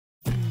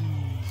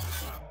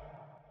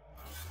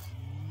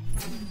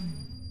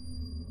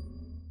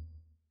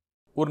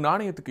ஒரு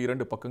நாணயத்துக்கு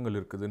இரண்டு பக்கங்கள்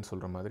இருக்குதுன்னு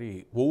சொல்ற மாதிரி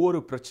ஒவ்வொரு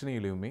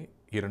பிரச்சனையிலுமே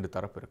இரண்டு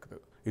தரப்பு இருக்குது.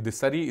 இது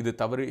சரி இது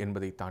தவறு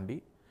என்பதை தாண்டி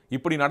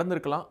இப்படி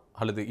நடந்திருக்கலாம்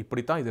அல்லது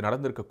இப்படித்தான் இது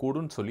நடந்திருக்க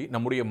கூடும்னு சொல்லி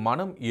நம்முடைய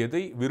மனம்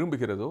எதை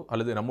விரும்புகிறதோ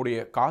அல்லது நம்முடைய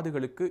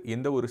காதுகளுக்கு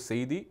எந்த ஒரு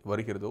செய்தி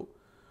வருகிறதோ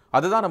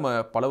அதை தான் நம்ம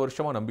பல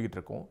வருஷமாக நம்பிக்கிட்டு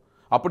இருக்கோம்.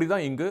 அப்படி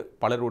தான் இங்கு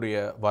பலருடைய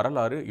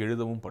வரலாறு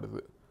எழுதவும்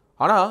படுது.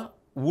 ஆனால்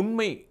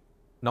உண்மை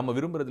நம்ம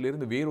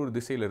விரும்புறதுலேருந்து வேறொரு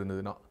திசையில்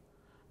இருந்ததுன்னா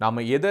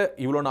நாம் எதை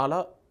இவ்வளோ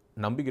நாளாக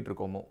நம்பிக்கிட்டு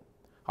இருக்கோமோ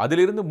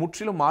அதிலிருந்து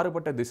முற்றிலும்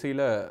மாறுபட்ட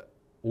திசையில்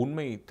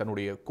உண்மை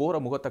தன்னுடைய கோர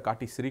முகத்தை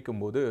காட்டி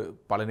சிரிக்கும்போது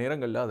பல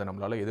நேரங்களில் அதை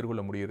நம்மளால்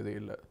எதிர்கொள்ள முடியறதே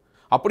இல்லை.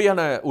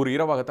 அப்படியான ஒரு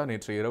இரவாகத்தான்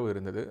நேற்று இரவு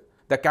இருந்தது.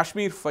 த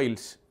காஷ்மீர்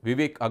ஃபைல்ஸ்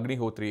விவேக்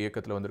அக்னிஹோத்ரி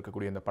இயக்கத்தில்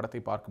வந்திருக்கக்கூடிய இந்த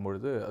படத்தை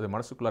பார்க்கும்பொழுது அது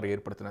மனசுக்குள்ளார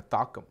ஏற்படுத்தின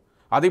தாக்கம்,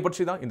 அதை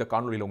பற்றி தான் இந்த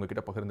காணொலியில்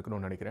உங்ககிட்ட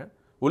பகிர்ந்துக்கணும்னு நினைக்கிறேன்.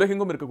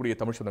 உலகெங்கும் இருக்கக்கூடிய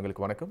தமிழ்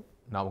சொந்தங்களுக்கு வணக்கம்.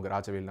 நான் உங்க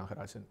ராஜவேல்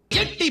நாகராஜன்.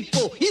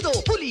 எட்டிப்போ இதோ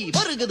புலி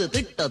வருகுது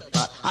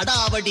திட்டத்தால்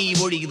அடாவடி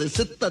ஒழியுது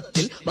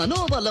சித்தத்தில்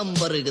மனோபலம்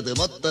வருகுது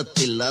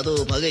மொத்தத்தில் அதோ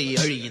பகை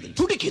அழியுது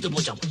துடிக்குது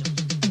புஜம்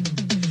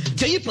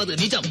ஜெயிப்பது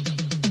நிஜம்.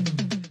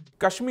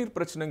 காஷ்மீர்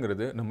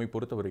பிரச்சனைங்கிறது நம்மை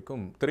பொறுத்த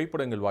வரைக்கும்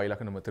திரைப்படங்கள்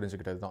வாயிலாக நம்ம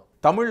தெரிஞ்சுக்கிட்டது தான்.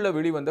 தமிழில்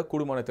வெளிவந்த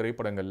கூடுமான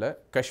திரைப்படங்களில்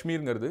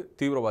காஷ்மீர்ங்கிறது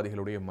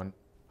தீவிரவாதிகளுடைய மண்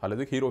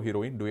அல்லது ஹீரோ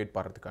ஹீரோயின் டுயட்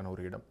பாடுறதுக்கான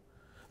ஒரு இடம்.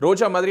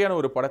 ரோஜா மாதிரியான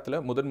ஒரு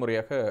படத்தில்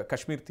முதன்முறையாக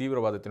காஷ்மீர்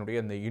தீவிரவாதத்தினுடைய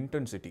அந்த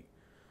இன்டென்சிட்டி,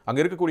 அங்கே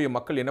இருக்கக்கூடிய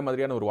மக்கள் என்ன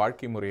மாதிரியான ஒரு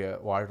வாழ்க்கை முறையை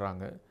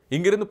வாழ்கிறாங்க,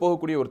 இங்கிருந்து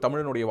போகக்கூடிய ஒரு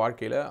தமிழனுடைய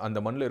வாழ்க்கையில் அந்த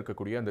மண்ணில்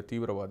இருக்கக்கூடிய அந்த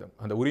தீவிரவாதம்,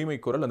 அந்த உரிமை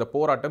குரல், அந்த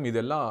போராட்டம்,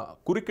 இதெல்லாம்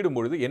குறுக்கிடும்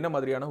பொழுது என்ன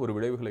மாதிரியான ஒரு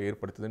விளைவுகளை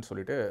ஏற்படுத்துதுன்னு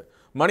சொல்லிட்டு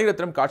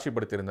மணிரத்னம்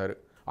காட்சிப்படுத்தியிருந்தார்.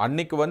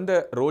 அன்னைக்கு வந்த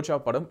ரோஜா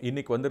படம்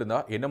இன்னைக்கு வந்திருந்தா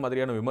என்ன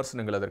மாதிரியான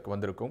விமர்சனங்கள் அதற்கு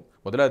வந்திருக்கும்,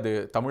 முதல்ல அது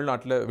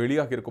தமிழ்நாட்டில்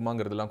வெளியாக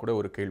இருக்குமாங்கிறதுலாம் கூட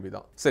ஒரு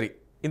கேள்விதான். சரி,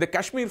 இந்த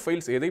காஷ்மீர்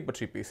ஃபைல்ஸ் எதை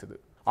பற்றி பேசுது?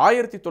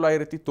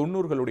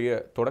 1990களுடைய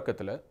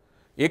தொடக்கத்தில்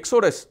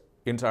எக்ஸோடஸ்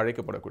என்று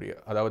அழைக்கப்படக்கூடிய,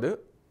 அதாவது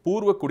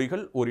பூர்வ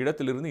குடிகள் ஒரு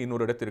இடத்திலிருந்து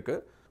இன்னொரு இடத்திற்கு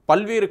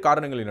பல்வேறு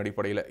காரணங்களின்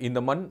அடிப்படையில் இந்த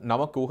மண்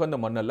நமக்கு உகந்த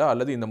மண் அல்ல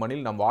அல்லது இந்த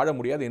மண்ணில் நாம் வாழ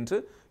முடியாது என்று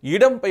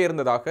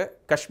இடம்பெயர்ந்ததாக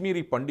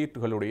காஷ்மீரி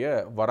பண்டிட்டுகளுடைய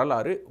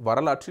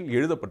வரலாற்றில்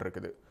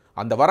எழுதப்பட்டிருக்குது.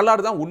 அந்த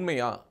வரலாறு தான்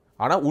உண்மையா?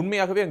 ஆனால்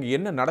உண்மையாகவே அங்கே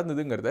என்ன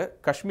நடந்ததுங்கிறத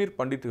காஷ்மீர்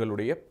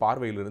பண்டிட்டுகளுடைய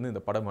பார்வையிலிருந்து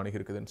இந்த படம்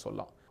அணுகிருக்குதுன்னு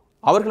சொல்லலாம்.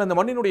 அவர்கள் அந்த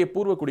மண்ணினுடைய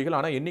பூர்வ குடிகள்,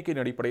 ஆனால்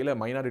எண்ணிக்கையின் அடிப்படையில்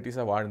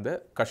மைனாரிட்டிஸாக வாழ்ந்த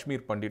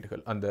காஷ்மீர்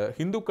பண்டிட்டுகள், அந்த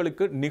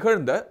ஹிந்துக்களுக்கு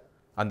நிகழ்ந்த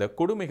அந்த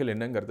கொடுமைகள்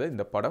என்னங்கிறத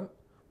இந்த படம்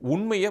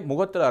உண்மையை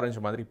முகத்தில் அரைஞ்ச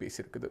மாதிரி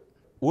பேசியிருக்குது.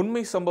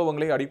 உண்மை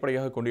சம்பவங்களை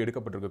அடிப்படையாக கொண்டு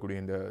எடுக்கப்பட்டிருக்கக்கூடிய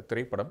இந்த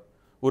திரைப்படம்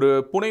ஒரு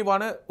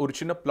புனைவான ஒரு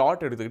சின்ன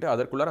பிளாட் எடுத்துக்கிட்டு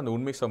அதற்குள்ளார அந்த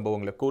உண்மை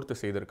சம்பவங்களை கோர்த்து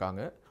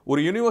செய்திருக்காங்க. ஒரு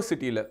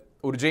யூனிவர்சிட்டியில்,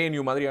 ஒரு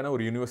JNU மாதிரியான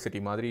ஒரு யூனிவர்சிட்டி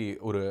மாதிரி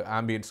ஒரு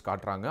ஆம்பியன்ஸ்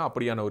காட்டுறாங்க.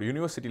 அப்படியான ஒரு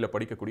யூனிவர்சிட்டியில்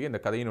படிக்கக்கூடிய இந்த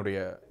கதையினுடைய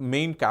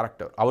மெயின்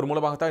கேரக்டர், அவர்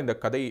மூலமாக தான் இந்த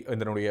கதை,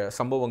 இதனுடைய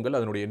சம்பவங்கள்,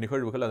 அதனுடைய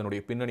நிகழ்வுகள்,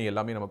 அதனுடைய பின்னணி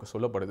எல்லாமே நமக்கு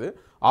சொல்லப்படுது.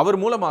 அவர்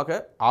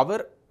மூலமாக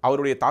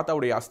அவருடைய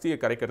தாத்தாவுடைய அஸ்தியை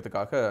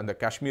கரைக்கிறதுக்காக அந்த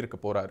காஷ்மீருக்கு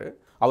போகிறாரு.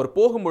 அவர்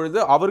போகும்பொழுது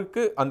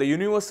அவருக்கு அந்த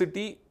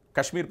யூனிவர்சிட்டி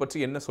காஷ்மீர் பற்றி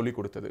என்ன சொல்லிக்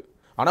கொடுத்தது,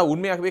 ஆனால்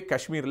உண்மையாகவே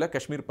காஷ்மீரில்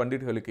காஷ்மீர்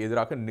பண்டிட்டுகளுக்கு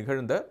எதிராக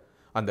நிகழ்ந்த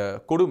அந்த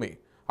கொடுமை,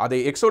 அதை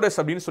எக்ஸோடஸ்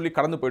அப்படின்னு சொல்லி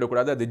கடந்து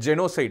போயிடக்கூடாது, அது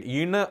ஜெனோசைட்,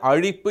 இன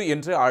அழிப்பு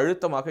என்று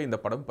அழுத்தமாக இந்த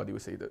படம் பதிவு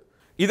செய்து.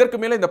 இதற்கு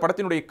மேலே இந்த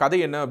படத்தினுடைய கதை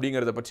என்ன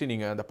அப்படிங்கிறத பற்றி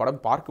நீங்கள் அந்த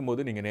படம்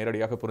பார்க்கும்போது நீங்கள்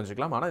நேரடியாக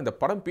புரிஞ்சுக்கலாம். ஆனால் இந்த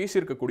படம்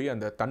பேசியிருக்கக்கூடிய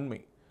அந்த தன்மை,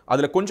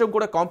 அதில் கொஞ்சம்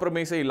கூட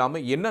காம்ப்ரமைஸே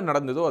இல்லாமல் என்ன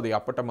நடந்ததோ அதை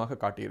அப்பட்டமாக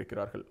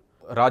காட்டியிருக்கிறார்கள்.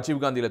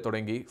 ராஜீவ்காந்தியில்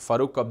தொடங்கி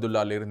ஃபரூக்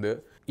அப்துல்லாலிருந்து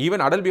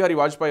ஈவன் அடல் பிஹாரி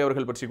வாஜ்பாய்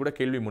அவர்கள் பற்றி கூட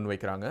கேள்வி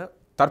முன்வைக்கிறாங்க.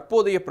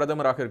 தற்போதைய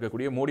பிரதமராக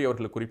இருக்கக்கூடிய மோடி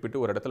அவர்களை குறிப்பிட்டு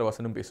ஒரு இடத்துல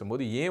வசனம்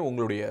பேசும்போது, ஏன்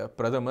உங்களுடைய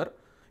பிரதமர்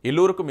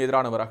எல்லோருக்கும்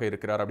எதிரானவராக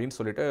இருக்கிறார் அப்படின்னு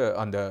சொல்லிட்டு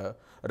அந்த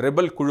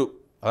ரெபல் குழு,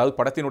 அதாவது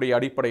படத்தினுடைய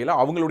அடிப்படையில்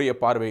அவங்களுடைய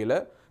பார்வையில்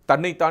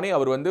தன்னைத்தானே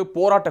அவர்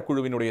போராட்ட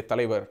குழுவினுடைய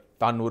தலைவர்,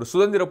 தான் ஒரு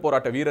சுதந்திர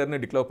போராட்ட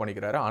வீரர்னு டிக்ளேர்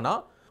பண்ணிக்கிறாரு.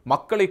 ஆனால்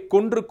மக்களை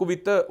கொன்று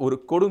குவித்த ஒரு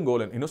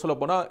கொடுங்கோலன், இன்னும் சொல்ல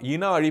போனால்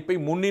இன அழிப்பை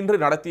முன்னின்று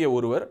நடத்திய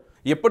ஒருவர்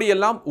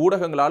எப்படியெல்லாம்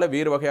ஊடகங்களால்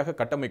வேறு வகையாக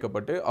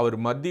கட்டமைக்கப்பட்டு அவர்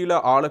மத்தியில்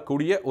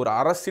ஆளக்கூடிய ஒரு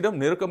அரசிடம்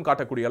நெருக்கம்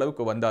காட்டக்கூடிய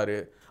அளவுக்கு வந்தார்,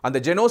 அந்த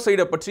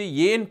ஜெனோசைடை பற்றி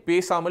ஏன்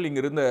பேசாமல்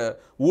இங்கிருந்த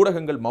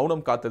ஊடகங்கள்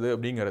மௌனம் காத்தது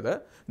அப்படிங்கிறத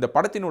இந்த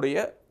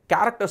படத்தினுடைய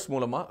கேரக்டர்ஸ்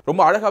மூலமாக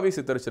ரொம்ப அழகாகவே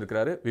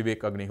சித்தரிச்சிருக்கிறாரு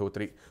விவேக்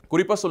அக்னிஹோத்ரி.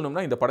 குறிப்பாக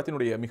சொல்லணும்னா இந்த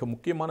படத்தினுடைய மிக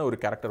முக்கியமான ஒரு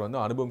character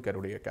Anupam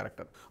கேருடைய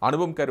character.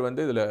 Anupam care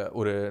இதில்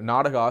ஒரு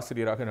நாடக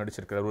ஆசிரியராக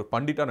நடிச்சிருக்கிறார், ஒரு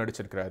பண்டிட்டாக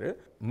நடிச்சிருக்கிறாரு.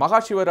 மகா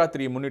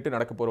சிவராத்திரியை முன்னிட்டு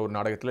நடக்க போகிற ஒரு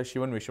நாடகத்தில்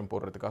சிவன் வேஷம்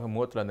போடுறதுக்காக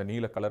முகத்தில் அந்த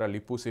நீல கலராக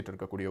லிப்பூசிட்டு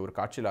இருக்கக்கூடிய ஒரு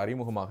காட்சியில்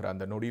அறிமுகமாகிற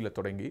அந்த நொடியில்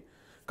தொடங்கி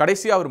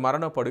கடைசியாக அவர்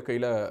மரண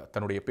படுக்கையில்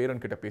தன்னுடைய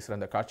பேரன்கிட்ட பேசுகிற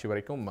அந்த காட்சி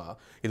வரைக்கும்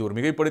இது ஒரு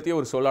மிகைப்படுத்திய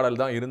ஒரு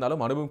சொல்லாடல் தான்.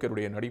 இருந்தாலும் அனுபம்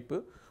கேருடைய நடிப்பு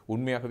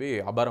உண்மையாகவே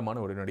அபாரமான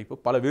ஒரு நடிப்பு.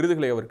 பல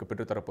விருதுகளை அவருக்கு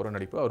பெற்றுத்தரப்போகிற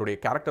நடிப்பு. அவருடைய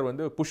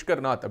கேரக்டர்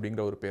புஷ்கர்நாத்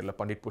அப்படிங்கிற ஒரு பேரில்,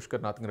 பண்டிட்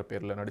புஷ்கர்நாத்ங்கிற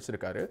பேரில்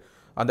நடிச்சிருக்காரு.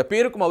 அந்த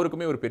பேருக்கும்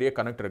அவருக்குமே ஒரு பெரிய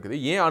கனெக்ட் இருக்குது.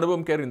 ஏன்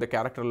அனுபம் கேர் இந்த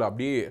கேரக்டரில்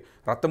அப்படியே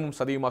ரத்தமும்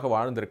சதியுமாக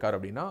வாழ்ந்திருக்கார்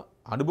அப்படின்னா,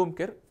 அனுபம்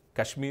கேர்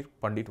காஷ்மீர்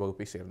பண்டிட்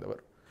வகுப்பை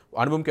சேர்ந்தவர்.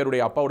 அனுபம்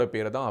கேருடைய அப்பாவோட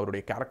பேரை தான்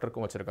அவருடைய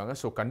கேரக்டருக்கும் வச்சுருக்காங்க.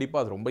 ஸோ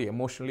கண்டிப்பாக அது ரொம்ப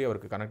எமோஷனலி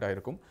அவருக்கு கனெக்ட்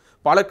ஆகிருக்கும்.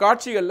 பல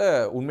காட்சிகளில்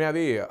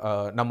உண்மையாகவே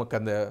நமக்கு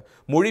அந்த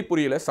மொழி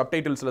புரியல,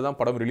 சப்டைட்டில்ஸில் தான்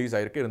படம் ரிலீஸ்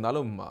ஆகிருக்கு.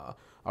 இருந்தாலும்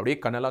அப்படியே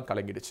கண்ணெல்லாம்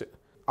கலங்கிடுச்சு.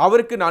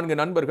 அவருக்கு 4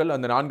 நண்பர்கள்,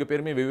 அந்த 4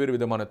 பேருமே வெவ்வேறு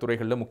விதமான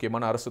துறைகளில்,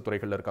 முக்கியமான அரசு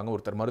துறைகளில் இருக்காங்க.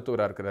 ஒருத்தர்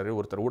மருத்துவராக இருக்கிறாரு,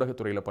 ஒருத்தர்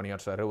ஊடகத்துறையில்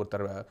பணியாற்றுறாரு,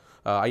 ஒருத்தர்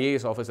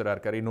IAS ஆஃபீஸராக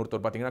இருக்காரு,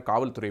 இன்னொருத்தர் பார்த்தீங்கன்னா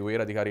காவல்துறை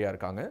உயர் அதிகாரியாக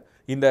இருக்காங்க.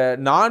 இந்த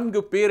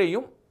 4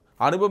 பேரையும்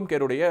அனுபம்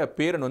கேருடைய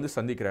பேரன் வந்து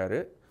சந்திக்கிறாரு.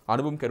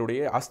 அனுபம்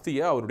கேருடைய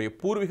அஸ்தியை அவருடைய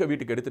பூர்வீக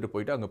வீட்டுக்கு எடுத்துகிட்டு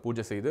போயிட்டு அங்கே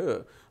பூஜை செய்து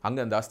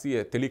அங்கே அந்த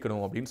அஸ்தியை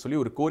தெளிக்கணும் அப்படின்னு சொல்லி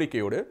ஒரு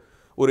கோரிக்கையோடு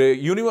ஒரு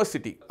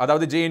யூனிவர்சிட்டி,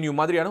 அதாவது JNU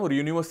மாதிரியான ஒரு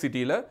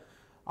யூனிவர்சிட்டியில்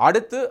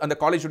அடுத்து அந்த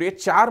காலேஜுடைய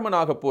சேர்மன்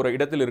ஆக போகிற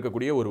இடத்தில்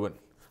இருக்கக்கூடிய ஒருவன்.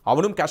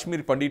 அவனும்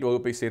காஷ்மீர் பண்டிட்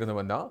வகுப்பை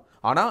சேர்ந்தவன் தான்.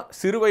 ஆனால்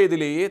சிறு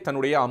வயதிலேயே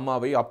தன்னுடைய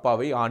அம்மாவை,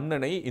 அப்பாவை,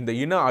 அண்ணனை இந்த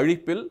இன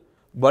அழிப்பில்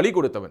பலி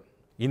கொடுத்தவன்.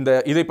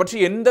 இதை பற்றி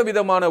எந்த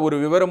விதமான ஒரு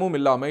விவரமும்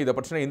இல்லாமல், இதை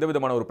பற்றின எந்த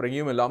விதமான ஒரு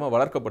பிரகையும் இல்லாமல்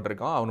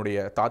வளர்க்கப்பட்டிருக்கான் அவனுடைய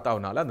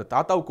தாத்தாவினால. அந்த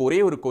தாத்தாவுக்கு ஒரே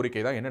ஒரு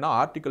கோரிக்கை தான், என்னன்னா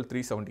ஆர்டிகல்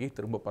 370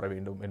 திரும்ப பெற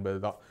வேண்டும்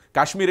என்பதுதான்.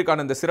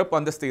 காஷ்மீருக்கான அந்த சிறப்பு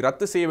அந்தஸ்தை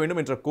ரத்து செய்ய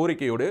வேண்டும் என்ற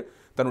கோரிக்கையோடு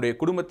தன்னுடைய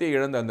குடும்பத்தை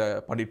இழந்த அந்த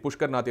பண்டிட்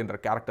புஷ்கர்நாத் என்ற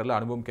கேரக்டர்ல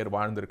அனுபம் கேர்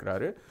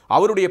வாழ்ந்திருக்கிறாரு.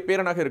 அவருடைய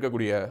பேரனாக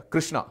இருக்கக்கூடிய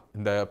கிருஷ்ணா,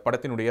 இந்த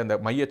படத்தினுடைய அந்த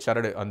மைய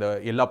சரடு, அந்த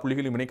எல்லா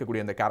புள்ளிகளையும்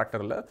இணைக்கக்கூடிய அந்த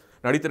கேரக்டர்ல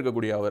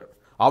நடித்திருக்கக்கூடிய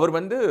அவர்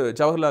வந்து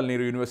ஜவஹர்லால்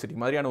நேரு யூனிவர்சிட்டி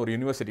மாதிரியான ஒரு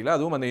யூனிவர்சிட்டியில்,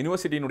 அதுவும் அந்த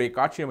யூனிவர்சிட்டியினுடைய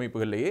காட்சி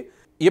அமைப்புகளிலேயே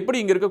எப்படி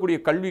இங்கே இருக்கக்கூடிய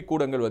கல்வி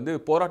கூடங்கள் வந்து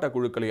போராட்ட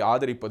குழுக்களை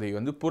ஆதரிப்பதை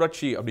வந்து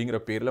புரட்சி அப்படிங்கிற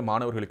பேரில்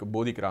மாணவர்களுக்கு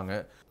போதிக்கிறாங்க.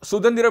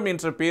 சுதந்திரம்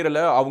என்ற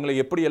பேரில் அவங்களை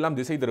எப்படியெல்லாம்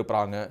திசை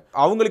திருப்புறாங்க,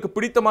 அவங்களுக்கு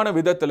பிடித்தமான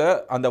விதத்தில்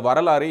அந்த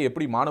வரலாறை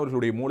எப்படி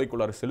மாணவர்களுடைய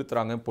மூளைக்குள்ளார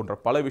செலுத்துறாங்க போன்ற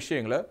பல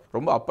விஷயங்களை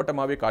ரொம்ப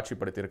அப்பட்டமாகவே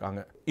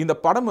காட்சிப்படுத்தியிருக்காங்க. இந்த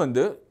படம்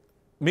வந்து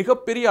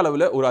மிகப்பெரிய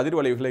அளவில் ஒரு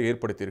அதிர்வலைவுகளை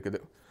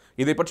ஏற்படுத்தியிருக்குது.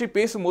 இதை பற்றி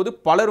பேசும்போது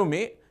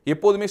பலருமே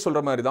எப்போதுமே சொல்ற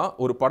மாதிரி தான்,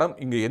 ஒரு படம்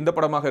இங்கே எந்த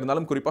படமாக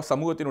இருந்தாலும் குறிப்பாக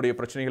சமூகத்தினுடைய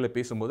பிரச்சனைகளை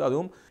பேசும்போது,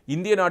 அதுவும்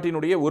இந்திய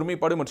நாட்டினுடைய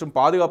ஒருமைப்பாடு மற்றும்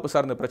பாதுகாப்பு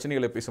சார்ந்த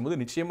பிரச்சனைகளை பேசும்போது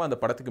நிச்சயமாக அந்த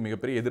படத்துக்கு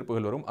மிகப்பெரிய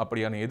எதிர்ப்புகள் வரும்.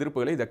 அப்படியான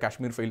எதிர்ப்புகளை இந்த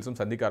காஷ்மீர் ஃபைல்ஸும்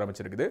சந்திக்க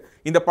ஆரம்பிச்சிருக்குது.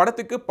 இந்த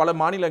படத்துக்கு பல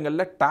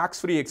மாநிலங்களில்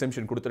டாக்ஸ் ஃப்ரீ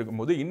எக்ஸம்ஷன் கொடுத்திருக்கும்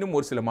போது, இன்னும்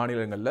ஒரு சில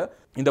மாநிலங்களில்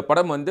இந்த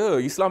படம் வந்து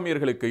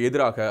இஸ்லாமியர்களுக்கு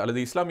எதிராக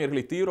அல்லது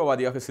இஸ்லாமியர்களை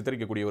தீவிரவாதியாக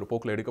சித்தரிக்கக்கூடிய ஒரு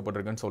போக்கில்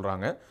எடுக்கப்பட்டிருக்குன்னு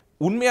சொல்றாங்க.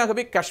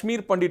 உண்மையாகவே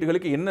காஷ்மீர்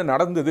பண்டிட்டுகளுக்கு என்ன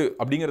நடந்தது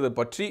அப்படிங்கிறத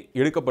பற்றி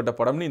எடுக்கப்பட்ட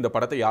படம்னு இந்த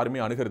படத்தை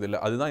யாருமே அணுகிறது இல்லை.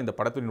 அதுதான் இந்த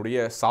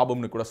படத்தினுடைய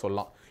சாபம்னு கூட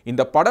சொல்லலாம்.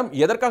 இந்த படம்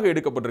எதற்காக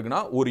எடுக்கப்பட்டிருக்குன்னா,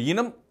 ஒரு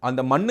இனம்,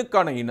 அந்த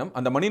மண்ணுக்கான இனம்,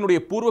 அந்த மண்ணினுடைய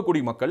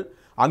பூர்வக்குடி மக்கள்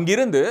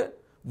அங்கிருந்து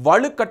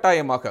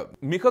வலுக்கட்டாயமாக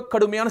மிக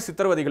கடுமையான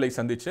சித்திரவதைகளை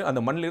சந்திச்சு அந்த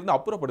மண்ணிலிருந்து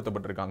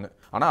அப்புறப்படுத்தப்பட்டிருக்காங்க.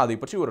 ஆனால் அதை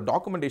பற்றி ஒரு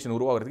டாக்குமெண்டேஷன்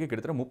உருவாகிறதுக்கு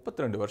கிட்டத்தட்ட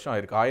 32 வருஷம்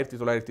ஆயிருக்கு.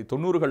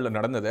 1990களில்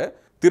நடந்ததை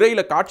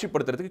திரையில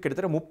காட்சிப்படுத்துறதுக்கு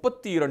கிட்டத்தட்ட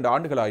 32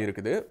 ஆண்டுகள்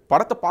ஆயிருக்குது.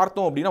 படத்தை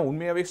பார்த்தோம் அப்படின்னா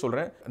உண்மையாவே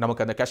சொல்றேன்,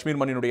 நமக்கு அந்த காஷ்மீர்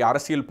மண்ணினுடைய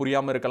அரசியல்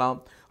புரியாமல் இருக்கலாம்,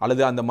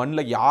 அல்லது அந்த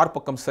மண்ணில் யார்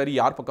பக்கம் சரி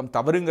யார் பக்கம்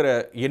தவறுங்கிற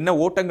என்ன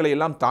ஓட்டங்களை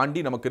எல்லாம்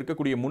தாண்டி நமக்கு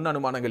இருக்கக்கூடிய முன்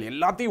அனுமானங்கள்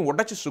எல்லாத்தையும்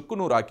உடைச்சு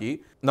சுக்குநூறாக்கி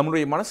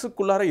நம்மளுடைய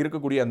மனசுக்குள்ளார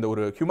இருக்கக்கூடிய அந்த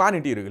ஒரு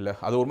ஹியூமனிட்டி இருக்குல்ல,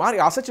 அது ஒரு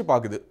மாதிரி அசைச்சு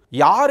பார்க்குது.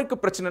 யாருக்கு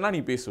பிரச்சனைனா நீ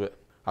பேசுவ,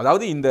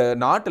 அதாவது இந்த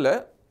நாட்டில்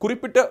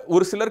குறிப்பிட்ட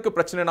ஒரு சிலருக்கு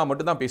பிரச்சனைனா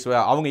மட்டும்தான் பேசுவ,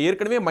 அவங்க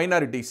ஏற்கனவே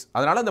மைனாரிட்டிஸ்,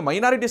 அதனால அந்த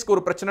மைனாரிட்டிஸ்க்கு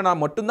ஒரு பிரச்சனைனா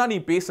மட்டும்தான் நீ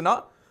பேசினா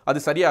அது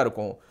சரியா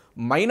இருக்கும்.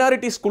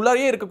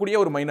 மைனாரிட்டிஸ்குள்ளாரே இருக்கக்கூடிய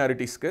ஒரு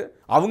மைனாரிட்டிஸ்க்கு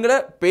அவங்கள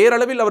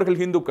பேரளவில் அவர்கள்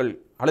ஹிந்துக்கள்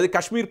அல்லது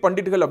காஷ்மீர்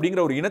பண்டிட்டுகள்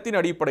அப்படிங்கிற ஒரு இனத்தின்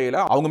அடிப்படையில்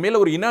அவங்க மேல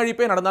ஒரு இன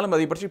அழிப்பே நடந்தாலும்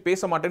அதை பற்றி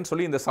பேச மாட்டேன்னு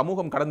சொல்லி இந்த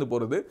சமூகம் கடந்து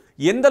போறது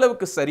எந்த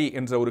அளவுக்கு சரி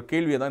என்ற ஒரு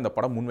கேள்வியை தான் இந்த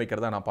படம்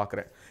முன்வைக்கிறதா நான்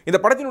பார்க்குறேன். இந்த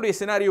படத்தினுடைய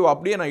சினாரியோ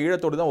அப்படியே நான்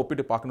ஈழத்தோடு தான்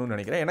ஒப்பிட்டு பார்க்கணும்னு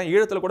நினைக்கிறேன். ஏன்னா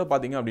ஈழத்தில் கூட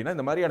பார்த்தீங்க அப்படின்னா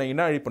இந்த மாதிரியான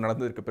இன அழிப்பு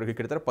நடந்ததுக்கு பிறகு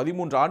கிட்டத்தட்ட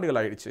 13 ஆண்டுகள்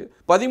ஆயிடுச்சு.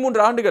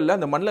 13 ஆண்டுகளில்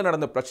அந்த மண்ணில்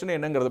நடந்த பிரச்சனை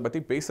என்னங்கிறத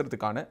பற்றி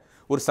பேசுறதுக்கான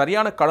ஒரு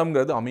சரியான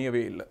களம்ங்கிறது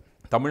அமையவே இல்லை.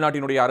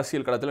 தமிழ்நாட்டினுடைய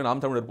அரசியல் களத்தில்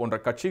நாம் தமிழர் போன்ற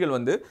கட்சிகள்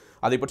வந்து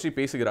அதை பற்றி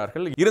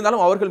பேசுகிறார்கள்.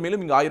 இருந்தாலும் அவர்கள்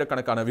மேலும் இங்கு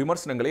ஆயிரக்கணக்கான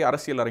விமர்சனங்களை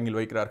அரசியல் அரங்கில்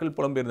வைக்கிறார்கள்.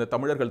 புலம்பெயர்ந்த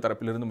தமிழர்கள்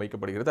தரப்பிலிருந்து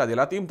வைக்கப்படுகிறது. அது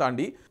எல்லாத்தையும்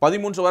தாண்டி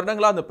 13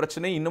 வருடங்களா அந்த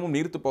பிரச்சனை இன்னமும்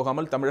நீர்த்து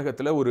போகாமல்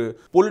தமிழகத்தில் ஒரு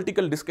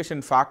பொலிட்டிக்கல்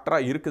டிஸ்கஷன் ஃபேக்டரா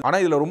இருக்குது.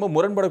 ஆனால் இதில் ரொம்ப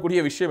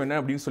முரண்படக்கூடிய விஷயம் என்ன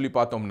அப்படின்னு சொல்லி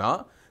பார்த்தோம்னா,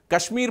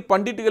 காஷ்மீர்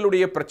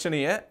பண்டிட்டுகளுடைய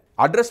பிரச்சனையை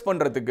அட்ரஸ்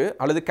பண்றதுக்கு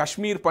அல்லது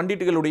காஷ்மீர்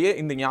பண்டிட்டுகளுடைய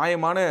இந்த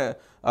நியாயமான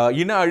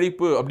இன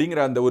அழிப்பு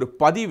அப்படிங்கிற அந்த ஒரு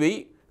பதிவை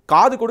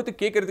காது கொடுத்து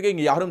கேட்கறதுக்கே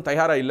இங்கே யாரும்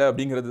தயாரா இல்லை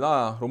அப்படிங்கிறது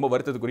தான் ரொம்ப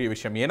வருத்தத்துக்குரிய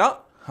விஷயம். ஏன்னா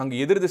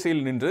அங்கு எதிர்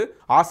திசையில் நின்று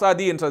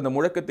ஆசாதி என்ற அந்த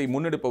முழக்கத்தை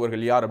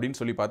முன்னெடுப்பவர்கள் யார் அப்படின்னு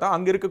சொல்லி பார்த்தா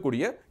அங்க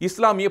இருக்கக்கூடிய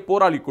இஸ்லாமிய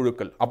போராளி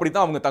குழுக்கள்.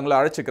 அப்படித்தான் அவங்க தங்களை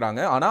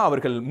அழைச்சிக்கிறாங்க. ஆனா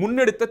அவர்கள்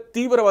முன்னெடுத்த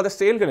தீவிரவாத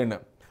செயல்கள் என்ன,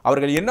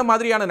 அவர்கள் என்ன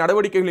மாதிரியான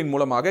நடவடிக்கைகளின்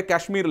மூலமாக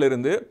காஷ்மீரில்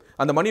இருந்து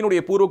அந்த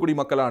மண்ணினுடைய பூர்வக்குடி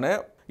மக்களான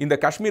இந்த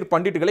காஷ்மீர்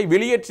பண்டிட்டுகளை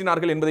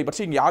வெளியேற்றினார்கள் என்பதை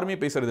பற்றி இங்கே யாருமே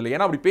பேசுறது இல்லை.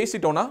 ஏன்னா அப்படி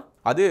பேசிட்டோம்னா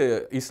அது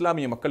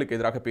இஸ்லாமிய மக்களுக்கு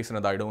எதிராக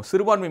பேசினதாயிடும்,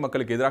 சிறுபான்மை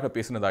மக்களுக்கு எதிராக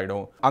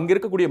பேசினதாயிடும், அங்க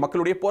இருக்கக்கூடிய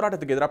மக்களுடைய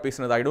போராட்டத்துக்கு எதிராக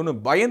பேசினதாயிடும்னு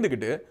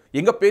பயந்துகிட்டு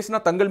எங்க பேசினா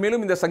தங்கள்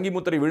மேலும் இந்த சங்கி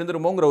முத்திரை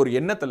விழுந்துருமோங்கிற ஒரு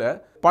எண்ணத்துல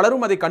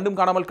பலரும் அதை கண்டும்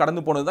காணாமல்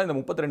கடந்து போனதுதான் இந்த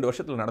 32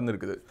 வருஷத்துல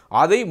நடந்திருக்குது.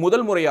 அதை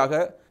முதல்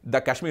முறையாக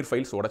த காஷ்மீர்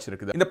ஃபைல்ஸ்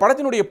உடைச்சிருக்குது. இந்த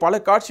படத்தினுடைய பல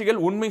காட்சிகள்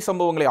உண்மை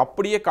சம்பவங்களை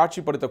அப்படியே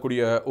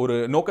காட்சிப்படுத்தக்கூடிய ஒரு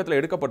நோக்கத்தில்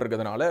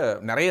எடுக்கப்பட்டிருக்கிறதுனால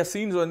நிறைய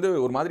சீன்ஸ் வந்து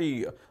ஒரு மாதிரி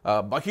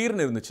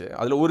பகீர்னு இருந்துச்சு.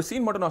 அதுல ஒரு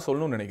சீன் மட்டும் நான்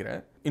சொல்லணும்னு நினைக்கிறேன்.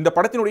 இந்த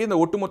படத்தினுடைய இந்த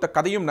ஒட்டுமொத்த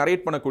கதையும்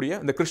நரேட் பண்ணக்கூடிய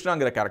இந்த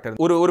கிருஷ்ணாங்கிற கேரக்டர்,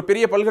 ஒரு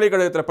பெரிய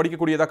பல்கலைக்கழகத்தில்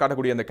படிக்கக்கூடியதா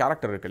காட்டக்கூடிய அந்த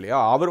கேரக்டர் இருக்கு இல்லையா,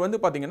 அவர் வந்து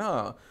பாத்தீங்கன்னா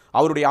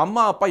அவருடைய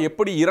அம்மா அப்பா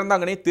எப்படி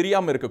இறந்தாங்கன்னே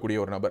தெரியாம இருக்கக்கூடிய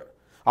ஒரு நபர்.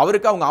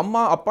 அவருக்கு அவங்க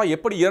அம்மா அப்பா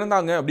எப்படி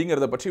இறந்தாங்க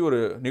அப்படிங்கிறத பற்றி ஒரு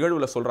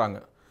நிகழ்வுல சொல்றாங்க.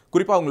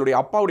 குறிப்பா அவங்களுடைய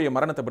அப்பாவுடைய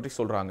மரணத்தை பற்றி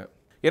சொல்றாங்க.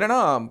 ஏன்னா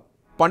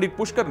பண்டிட்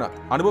புஷ்கர்நாத்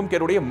அனுபம்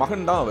கேருடைய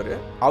மகன் தான்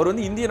அவர்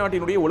வந்து இந்திய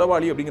நாட்டினுடைய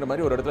உளவாளி அப்படிங்கிற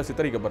மாதிரி ஒரு இடத்துல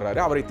சித்தரிக்கப்படுறாரு.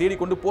 அவரை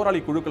தேடிக்கொண்டு போராளி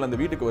குழுக்கள் அந்த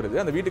வீட்டுக்கு வருது.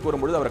 அந்த வீட்டுக்கு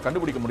வரும்போது அவரை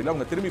கண்டுபிடிக்க முடியல,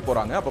 அவங்க திரும்பி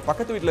போறாங்க. அப்ப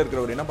பக்கத்து வீட்டில்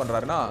இருக்கிறவர் என்ன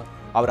பண்றாருன்னா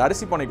அவர்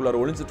அரிசி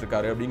பானைக்குள்ளார ஒளிஞ்சிட்டு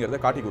இருக்காரு அப்படிங்கிறத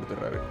காட்டி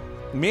கொடுத்துறாரு.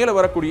 மேலே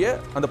வரக்கூடிய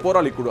அந்த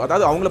போராளி குழு,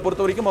 அதாவது அவங்கள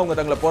பொறுத்த வரைக்கும் அவங்க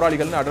தங்களை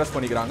போராளிகள்னு அட்ரஸ்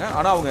பண்ணிக்கிறாங்க.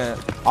 ஆனால் அவங்க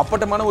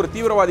அப்பட்டமான ஒரு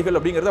தீவிரவாதிகள்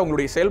அப்படிங்கிறது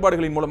அவங்களுடைய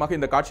செயல்பாடுகளின் மூலமாக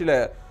இந்த காட்சியில்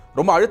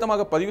ரொம்ப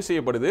அழுத்தமாக பதிவு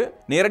செய்யப்படுது.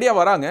 நேரடியாக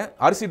வராங்க,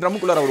 அரிசி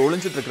ட்ரம்முக்குள்ளார அவர்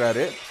ஒளிஞ்சிட்டு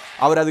இருக்கிறாரு.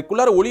 அவர்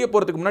அதுக்குள்ளார ஒளிய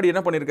போகிறதுக்கு முன்னாடி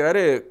என்ன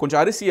பண்ணியிருக்காரு,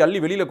 கொஞ்சம் அரிசி அள்ளி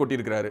வெளியில்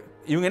கொட்டியிருக்கிறாரு.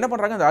 இவங்க என்ன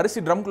பண்ணுறாங்க, அந்த அரிசி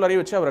ட்ரம்குள்ளாரே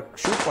வச்சு அவரை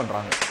ஷூட்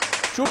பண்ணுறாங்க.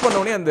 ஷூட்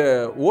பண்ணோடனே அந்த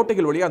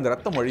ஓட்டைகள் வழியாக அந்த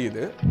ரத்தம்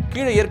வழியுது.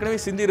 கீழே ஏற்கனவே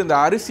சிந்தி இருந்த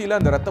அரிசியில்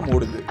அந்த ரத்தம்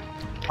ஓடுது.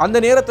 அந்த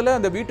நேரத்தில்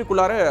அந்த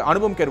வீட்டுக்குள்ளார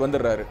அனுபம் கேர்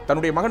வந்துடுறாரு.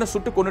 தன்னுடைய மகனை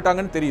சுட்டு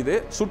கொண்டுட்டாங்கன்னு தெரியுது.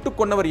 சுட்டு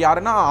கொன்னவர்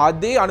யாருன்னா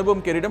அதே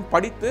அனுபம் கேரிடம்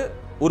படித்து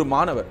ஒரு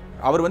மாணவர்.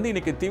 அவர்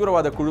இன்னைக்கு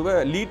தீவிரவாத குழுவை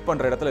லீட்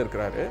பண்ணுற இடத்துல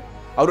இருக்கிறாரு.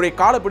 அவருடைய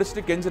காலை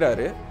பிடிச்சிட்டு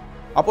கெஞ்சுறாரு.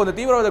 அப்போ அந்த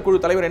தீவிரவாத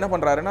குழு தலைவர் என்ன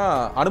பண்ணுறாருன்னா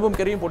அனுபம்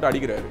கேரையும் போட்டு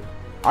அடிக்கிறாரு.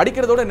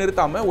 அடிக்கிறதோட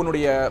நிறுத்தாமல்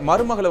உன்னுடைய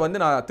மருமகளை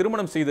நான்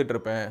திருமணம் செய்துட்டு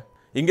இருப்பேன்,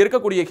 இங்கே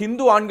இருக்கக்கூடிய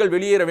ஹிந்து ஆண்கள்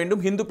வெளியேற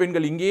வேண்டும், ஹிந்து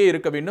பெண்கள் இங்கேயே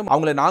இருக்க வேண்டும்,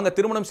 அவங்களை நாங்கள்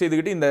திருமணம்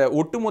செய்துக்கிட்டு இந்த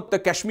ஒட்டுமொத்த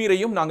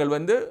காஷ்மீரையும் நாங்கள்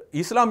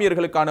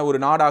இஸ்லாமியர்களுக்கான ஒரு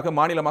நாடாக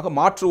மாநிலமாக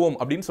மாற்றுவோம்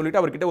அப்படின்னு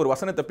சொல்லிட்டு அவர்கிட்ட ஒரு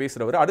வசனத்தை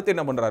பேசுகிறவர். அடுத்து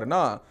என்ன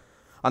பண்ணுறாருன்னா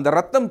அந்த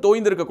ரத்தம்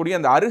தோய்ந்திருக்கக்கூடிய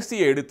அந்த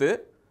அரிசியை எடுத்து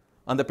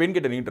அந்த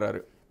பெண்கிட்ட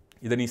நீட்டுறாரு.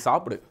 இதை நீ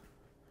சாப்பிடு,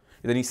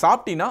 இதை நீ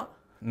சாப்பிட்டீன்னா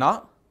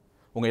நான்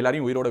உங்கள்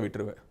எல்லாரையும் உயிரோட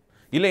விட்டுருவேன்,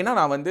 இல்லைன்னா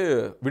நான்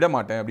விட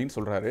மாட்டேன் அப்படின்னு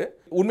சொல்கிறாரு.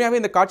 உண்மையாகவே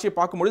இந்த காட்சியை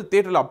பார்க்கும்பொழுது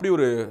தேட்டரில் அப்படி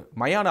ஒரு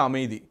மயான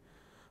அமைதி,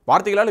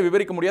 வார்த்தைகளால்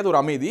விவரிக்க முடியாத ஒரு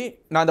அமைதி.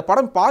 நான் அந்த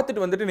படம்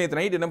பார்த்துட்டு நேற்று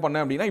நைட் என்ன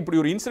பண்ணேன் அப்படின்னா இப்படி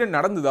ஒரு இன்சிடென்ட்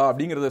நடந்ததா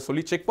அப்படிங்கிறத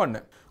சொல்லி செக்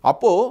பண்ணேன்.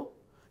 அப்போது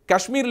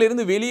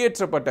காஷ்மீர்லேருந்து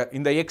வெளியேற்றப்பட்ட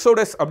இந்த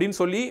எக்ஸோடஸ் அப்படின்னு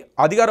சொல்லி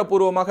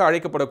அதிகாரப்பூர்வமாக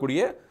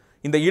அழைக்கப்படக்கூடிய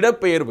இந்த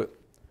இடப்பெயர்வு,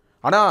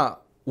 ஆனால்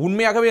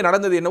உண்மையாகவே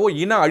நடந்தது என்னவோ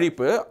இன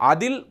அழிப்பு,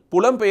 அதில்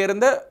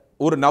புலம்பெயர்ந்த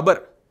ஒரு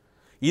நபர்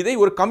இதை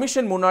ஒரு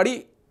கமிஷன் முன்னாடி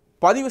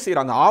பதிவு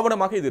செய்கிறாங்க,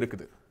 ஆவணமாக இது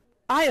இருக்குது.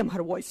 I am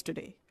her voice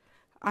today.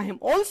 I am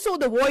also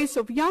the voice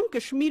of young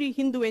Kashmiri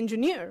Hindu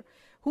engineer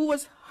who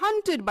was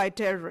hunted by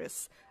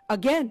terrorists,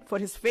 again for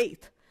his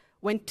faith.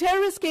 When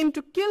terrorists came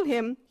to kill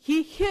him, he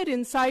hid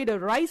inside a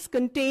rice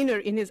container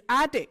in his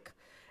attic,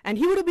 and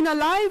he would have been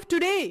alive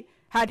today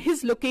had his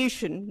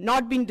location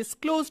not been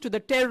disclosed to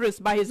the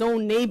terrorists by his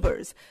own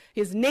neighbors.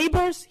 His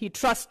neighbors he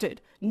trusted,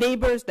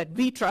 neighbors that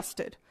we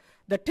trusted.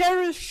 The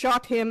terrorists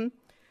shot him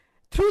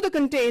through the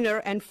container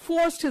and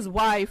forced his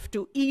wife to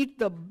eat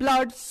the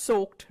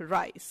blood-soaked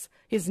rice.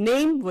 His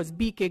name was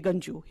B.K.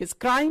 Ganju. His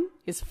crime,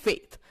 his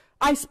faith.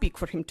 I speak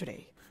for him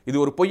today. இது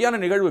ஒரு பொய்யான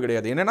நிகழ்வு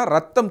கிடையாது. என்னன்னா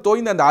ரத்தம்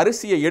தோய்ந்த அந்த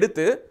அரிசியை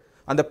எடுத்து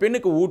அந்த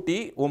பெண்ணுக்கு ஊட்டி,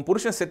 உன்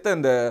புருஷன் செத்த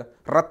அந்த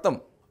ரத்தம்,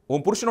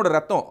 உன் புருஷனோட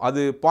ரத்தம்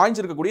அது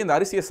பாய்ஞ்சிருக்கக்கூடிய அந்த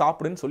அரிசியை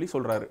சாப்பிடுன்னு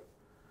சொல்றாரு.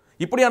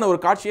 இப்படியான ஒரு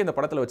காட்சியை இந்த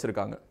படத்தில்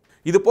வச்சிருக்காங்க.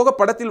 இது போக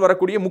படத்தில்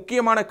வரக்கூடிய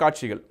முக்கியமான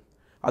காட்சிகள்,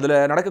 அதில்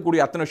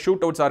நடக்கக்கூடிய அத்தனை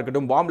ஷூட் அவுட்ஸாக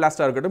இருக்கட்டும், பாம்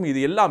பிளாஸ்டாக இருக்கட்டும்,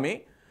 இது எல்லாமே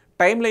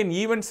டைம்லைன்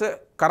ஈவெண்ட்ஸை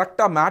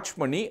கரெக்டாக மேட்ச்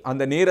பண்ணி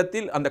அந்த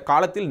நேரத்தில் அந்த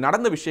காலத்தில்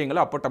நடந்த விஷயங்களை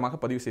அப்பட்டமாக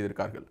பதிவு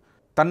செய்திருக்கார்கள்.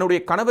 தன்னுடைய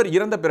கணவர்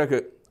இறந்த பிறகு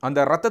அந்த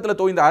ரத்தத்தில்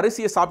தோய்ந்த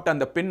அரிசியை சாப்பிட்ட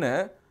அந்த பெண்ணை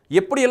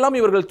எப்படியெல்லாம்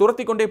இவர்கள்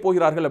துரத்தி கொண்டே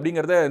போகிறார்கள்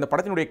அப்படிங்கிறத இந்த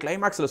படத்தினுடைய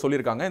கிளைமேக்ஸில்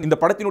சொல்லியிருக்காங்க. இந்த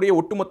படத்தினுடைய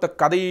ஒட்டுமொத்த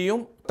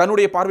கதையையும்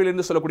தன்னுடைய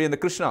பார்வையிலிருந்து சொல்லக்கூடிய அந்த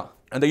கிருஷ்ணா,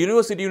 அந்த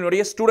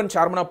யூனிவர்சிட்டியினுடைய ஸ்டூடெண்ட்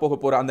சேர்மனாக போக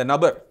போகிற அந்த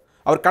நபர்,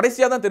 அவர்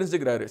கடைசியாக தான்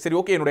தெரிஞ்சுக்கிறாரு, சரி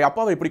ஓகே என்னுடைய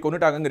அப்பாவை இப்படி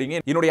கொண்டுட்டாங்கிறீங்க,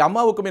 என்னுடைய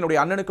அம்மாவுக்கும் என்னுடைய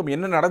அண்ணனுக்கும்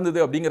என்ன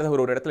நடந்தது அப்படிங்கிறத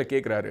அவர் ஒரு இடத்துல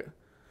கேட்குறாரு.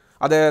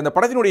 அந்த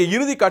படத்தினுடைய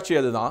இறுதி காட்சி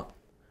அதுதான்.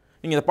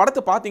 நீங்கள் இந்த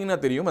படத்தை பார்த்தீங்கன்னா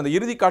தெரியும். அந்த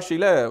இறுதி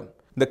காட்சியில்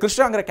இந்த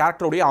கிருஷ்ணாங்கிற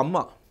கேரக்டருடைய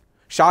அம்மா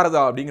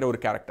சாரதா அப்படிங்கிற ஒரு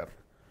கேரக்டர்,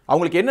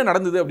 அவங்களுக்கு என்ன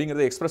நடந்தது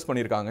அப்படிங்கிறத எக்ஸ்பிரஸ்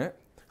பண்ணியிருக்காங்க.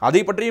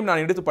 அதை பற்றியும்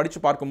நான் எடுத்து படித்து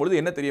பார்க்கும்பொழுது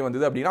என்ன தெரிய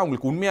வந்தது அப்படின்னா,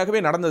 அவங்களுக்கு உண்மையாகவே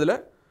நடந்ததில்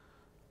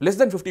less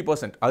than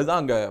 50% அதுதான்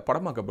அங்கே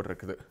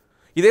படமாக்கப்பட்டிருக்குது.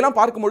 இதையெல்லாம்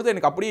பார்க்கும்பொழுது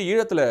எனக்கு அப்படியே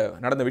ஈழத்தில்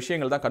நடந்த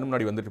விஷயங்கள் தான் கண்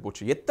முன்னாடி வந்துட்டு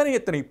போச்சு.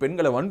 எத்தனை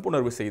பெண்களை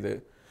வன்புணர்வு செய்து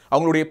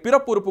அவங்களுடைய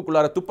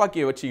பிறப்புறுப்புக்குள்ளார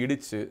துப்பாக்கியை வச்சு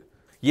இடித்து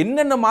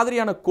என்னென்ன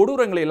மாதிரியான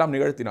கொடூரங்களை எல்லாம்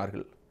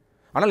நிகழ்த்தினார்கள்.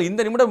 ஆனால்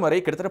இந்த நிமிடம் வரை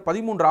கிட்டத்தட்ட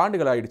 13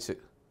 ஆண்டுகள் ஆயிடுச்சு.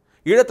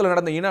 ஈழத்தில்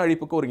நடந்த இன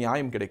அழிப்புக்கு ஒரு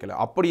நியாயம் கிடைக்கல.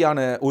 அப்படியான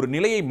ஒரு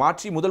நிலையை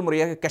மாற்றி முதல்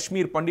முறையாக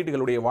காஷ்மீர்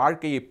பண்டிட்டுகளுடைய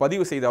வாழ்க்கையை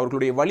பதிவு செய்து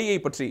அவர்களுடைய வழியை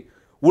பற்றி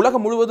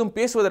உலகம் முழுவதும்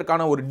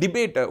பேசுவதற்கான ஒரு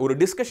டிபேட்டை, ஒரு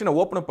டிஸ்கஷனை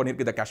ஓப்பன் அப்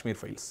பண்ணியிருக்கு இந்த காஷ்மீர்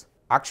ஃபைல்ஸ்.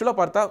 ஆக்சுவலாக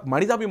பார்த்தா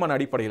மனிதாபிமான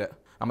அடிப்படையில்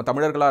நம்ம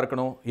தமிழர்களாக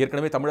இருக்கணும்,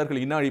 ஏற்கனவே தமிழர்கள்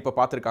இன அழிப்பை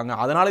பார்த்துருக்காங்க,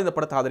 அதனால் இந்த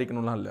படத்தை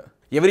ஆதரிக்கணும்லாம் இல்லை.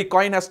 Every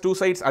coin has two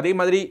sides. அதே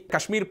மாதிரி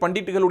காஷ்மீர்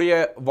பண்டிட்டுகளுடைய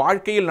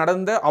வாழ்க்கையில்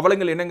நடந்த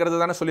அவலங்கள்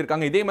என்னங்கிறது தானே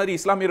சொல்லியிருக்காங்க. இதே மாதிரி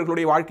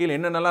இஸ்லாமியர்களுடைய வாழ்க்கையில்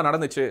என்னென்னலாம்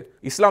நடந்துச்சு,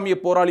 இஸ்லாமிய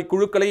போராளி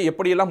குழுக்களை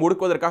எப்படியெல்லாம்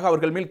ஒடுக்குவதற்காக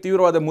அவர்கள் மேல்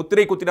தீவிரவாத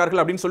முத்திரை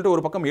குத்தினார்கள் அப்படின்னு சொல்லிட்டு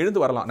ஒரு பக்கம்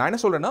எழுந்து வரலாம். நான்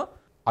என்ன சொல்கிறேன்னா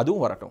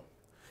அதுவும் வரட்டும்.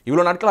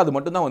 இவ்வளோ நாட்கள் அது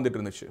மட்டும் தான் வந்துட்டு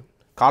இருந்துச்சு.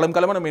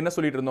 காலமாக நம்ம என்ன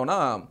சொல்லிட்டு இருந்தோம்னா,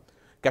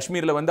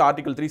 காஷ்மீரில்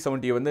ஆர்டிகல்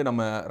 370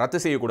 நம்ம ரத்து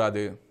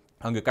செய்யக்கூடாது,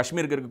 அங்கே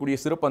காஷ்மீருக்கு இருக்கக்கூடிய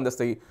சிறப்பு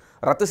அந்தஸ்தை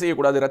ரத்து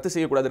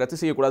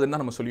செய்யக்கூடாதுன்னு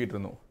தான் நம்ம சொல்லிட்டு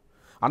இருந்தோம்.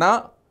 ஆனால்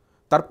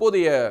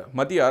தற்போதைய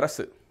மத்திய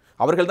அரசு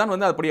அவர்கள் தான்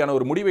அப்படியான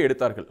ஒரு முடிவை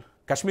எடுத்தார்கள்.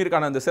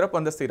 காஷ்மீருக்கான அந்த சிறப்பு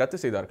அந்தஸ்தை ரத்து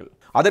செய்தார்கள்.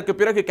 அதற்கு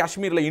பிறகு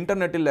காஷ்மீரில்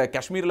இன்டர்நெட் இல்லை,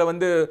 காஷ்மீரில்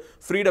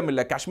ஃப்ரீடம்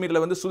இல்லை,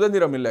 காஷ்மீரில்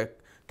சுதந்திரம் இல்லை,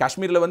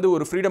 காஷ்மீரில்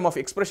ஒரு ஃப்ரீடம் ஆஃப்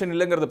எக்ஸ்பிரஷன்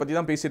இல்லைங்கிறத பற்றி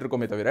தான் பேசிட்டு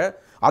இருக்கோமே தவிர,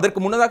 அதற்கு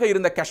முன்னதாக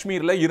இருந்த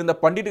காஷ்மீரில் இருந்த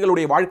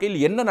பண்டிட்டுகளுடைய வாழ்க்கையில்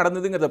என்ன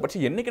நடந்ததுங்கிறத பற்றி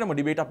என்னைக்கு நம்ம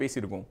டிபேட்டாக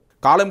பேசியிருக்கோம்.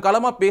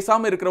 காலமாக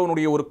பேசாமல்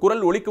இருக்கிறவனுடைய ஒரு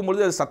குரல் ஒலிக்கும்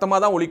பொழுது அது சத்தமாக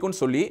தான் ஒலிக்கும்னு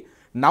சொல்லி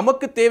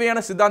நமக்கு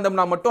தேவையான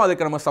சித்தாந்தம்னா மட்டும்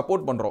அதுக்கு நம்ம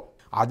சப்போர்ட் பண்ணுறோம்.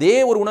 அதே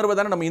ஒரு உணர்வை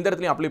தானே நம்ம இந்த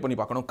இடத்துலையும் அப்ளை பண்ணி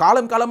பார்க்கணும்.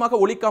 காலமாக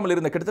ஒலிக்காமல்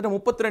இருந்த கிட்டத்தட்ட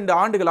 32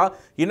 ஆண்டுகளாக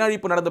இன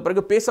அழிப்பு நடந்த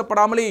பிறகு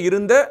பேசப்படாமலே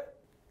இருந்த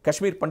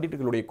காஷ்மீர்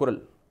பண்டிட்டுகளுடைய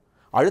குரல்,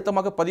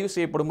 அழுத்தமாக பதிவு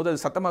செய்யப்படும் போது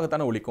அது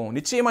சத்தமாகத்தானே ஒலிக்கும்.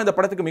 நிச்சயமாக இந்த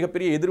படத்துக்கு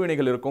மிகப்பெரிய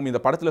எதிர்வினைகள் இருக்கும். இந்த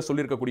படத்தில்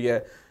சொல்லியிருக்கக்கூடிய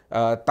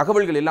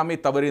தகவல்கள் எல்லாமே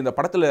தவறு, இந்த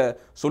படத்தில்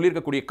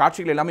சொல்லியிருக்கக்கூடிய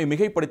காட்சிகள் எல்லாமே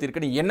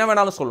மிகைப்படுத்தியிருக்கு, நீ என்ன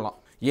வேணாலும் சொல்லலாம்.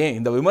 ஏன்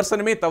இந்த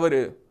விமர்சனமே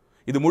தவறு,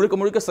 இது முழுக்க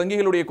முழுக்க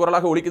சங்கிகளுடைய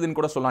குரலாக ஒலிக்குதுன்னு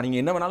கூட சொல்லலாம்.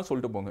 நீங்கள் என்ன வேணாலும்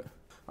சொல்லிட்டு போங்க.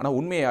 ஆனால்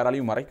உண்மையை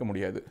யாராலையும் மறைக்க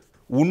முடியாது.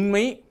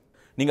 உண்மை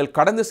நீங்கள்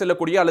கடந்து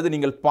செல்லக்கூடிய அல்லது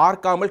நீங்கள்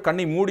பார்க்காமல்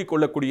கண்ணை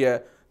மூடிக்கொள்ளக்கூடிய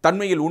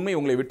தன்மையில் உண்மை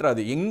உங்களை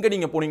விட்டுறாது. எங்கே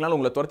நீங்கள் போனீங்களாலும்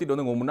உங்களை துரத்திட்டு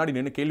வந்து உங்கள் முன்னாடி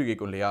நின்று கேள்வி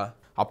கேட்கும் இல்லையா?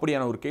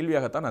 அப்படியான ஒரு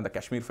கேள்வியாகத்தான் நான் அந்த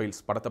காஷ்மீர்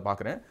ஃபைல்ஸ் படத்தை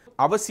பார்க்குறேன்.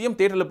 அவசியம்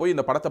தேட்டரில் போய்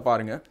இந்த படத்தை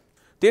பாருங்கள்.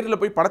 தேட்டரில்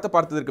போய் படத்தை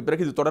பார்த்ததற்கு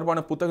பிறகு இது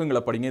தொடர்பான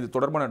புத்தகங்களை படிங்க, இது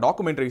தொடர்பான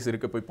டாக்குமெண்ட்ரிஸ்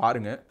இருக்குது, போய்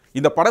பாருங்கள்.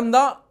 இந்த படம்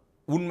தான்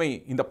உண்மை,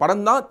 இந்த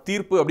படம் தான்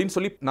தீர்ப்பு அப்படின்னு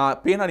சொல்லி நான்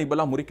பேனா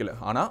நிபெல்லாம் முறிக்கல.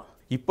 ஆனால்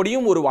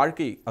இப்படியும் ஒரு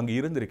வாழ்க்கை அங்கே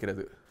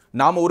இருந்திருக்கிறது.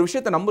 நாம் ஒரு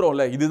விஷயத்தை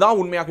நம்புகிறோம்ல, இதுதான்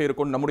உண்மையாக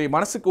இருக்கும், நம்முடைய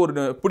மனசுக்கு ஒரு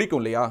பிடிக்கும்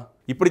இல்லையா,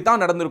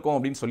 இப்படித்தான் நடந்திருக்கும்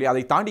அப்படின்னு சொல்லி,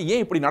 அதை தாண்டி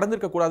ஏன் இப்படி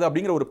நடந்திருக்கக்கூடாது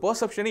அப்படிங்கிற ஒரு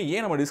பெர்செப்ஷனே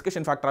ஏன் நம்ம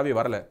டிஸ்கஷன் ஃபேக்டராகவே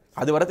வரல?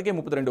 அது வரதுக்கே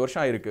 32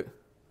 வருஷம் ஆயிருக்கு.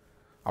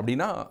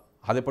 அப்படின்னா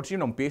அதை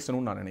பற்றியும் நம்ம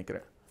பேசணும்னு நான்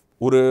நினைக்கிறேன்.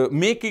 ஒரு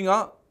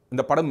மேக்கிங்காக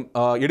இந்த படம்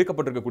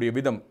எடுக்கப்பட்டிருக்கக்கூடிய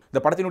விதம்,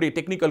 இந்த படத்தினுடைய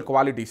டெக்னிக்கல்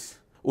குவாலிட்டிஸ்,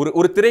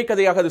 ஒரு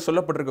திரைக்கதையாக அது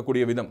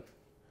சொல்லப்பட்டிருக்கக்கூடிய விதம்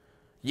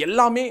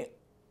எல்லாமே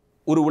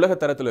ஒரு உலக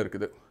தரத்தில்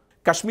இருக்குது.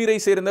 காஷ்மீரை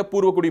சேர்ந்த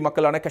பூர்வக்குடி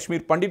மக்களான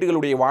காஷ்மீர்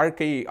பண்டிட்டுகளுடைய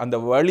வாழ்க்கை, அந்த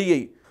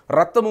வழியை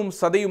ரத்தமும்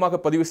சதையுமாக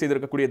பதிவு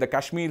செய்திருக்கக்கூடிய இந்த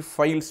காஷ்மீர்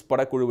ஃபைல்ஸ்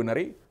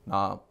படக்குழுவினரை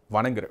நான்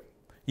வணங்குறேன்.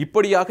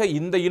 இப்படியாக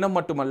இந்த இனம்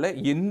மட்டுமல்ல,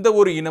 எந்த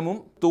ஒரு இனமும்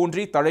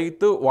தோன்றி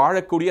தழைத்து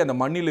வாழக்கூடிய அந்த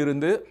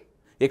மண்ணிலிருந்து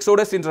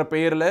எக்ஸோடஸ் என்ற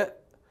பெயரில்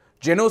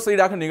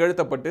ஜெனோசைடாக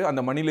நிகழ்த்தப்பட்டு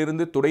அந்த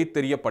மண்ணிலிருந்து துடை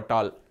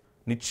தெரியப்பட்டால்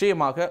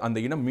நிச்சயமாக அந்த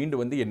இனம் மீண்டு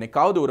வந்து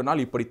என்னைக்காவது ஒரு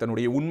நாள் இப்படி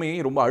தன்னுடைய உண்மையை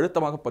ரொம்ப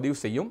அழுத்தமாக பதிவு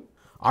செய்யும்.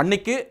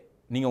 அன்னைக்கு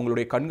நீங்கள்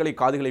உங்களுடைய கண்களை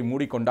காதுகளை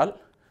மூடிக்கொண்டால்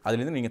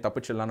அதிலிருந்து நீங்கள்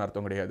தப்பிச்சிடலான்னு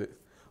அர்த்தம் கிடையாது.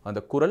 அந்த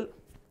குரல்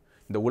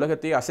இந்த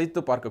உலகத்தையே அசைத்து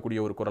பார்க்கக்கூடிய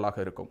ஒரு குரலாக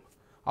இருக்கும்.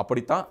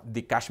 அப்படித்தான்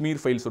தி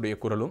காஷ்மீர் ஃபைல்ஸுடைய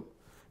குரலும்.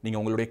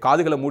 நீங்கள் உங்களுடைய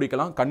காதுகளை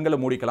மூடிக்கலாம், கண்களை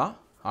மூடிக்கலாம்,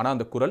 ஆனால்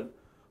அந்த குரல்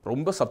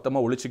ரொம்ப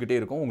சப்தமாக ஒலிச்சுக்கிட்டே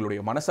இருக்கும்.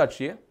 உங்களுடைய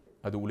மனசாட்சியை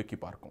அது உலுக்கி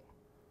பார்க்கும்.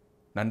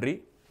 நன்றி,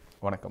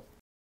 வணக்கம்.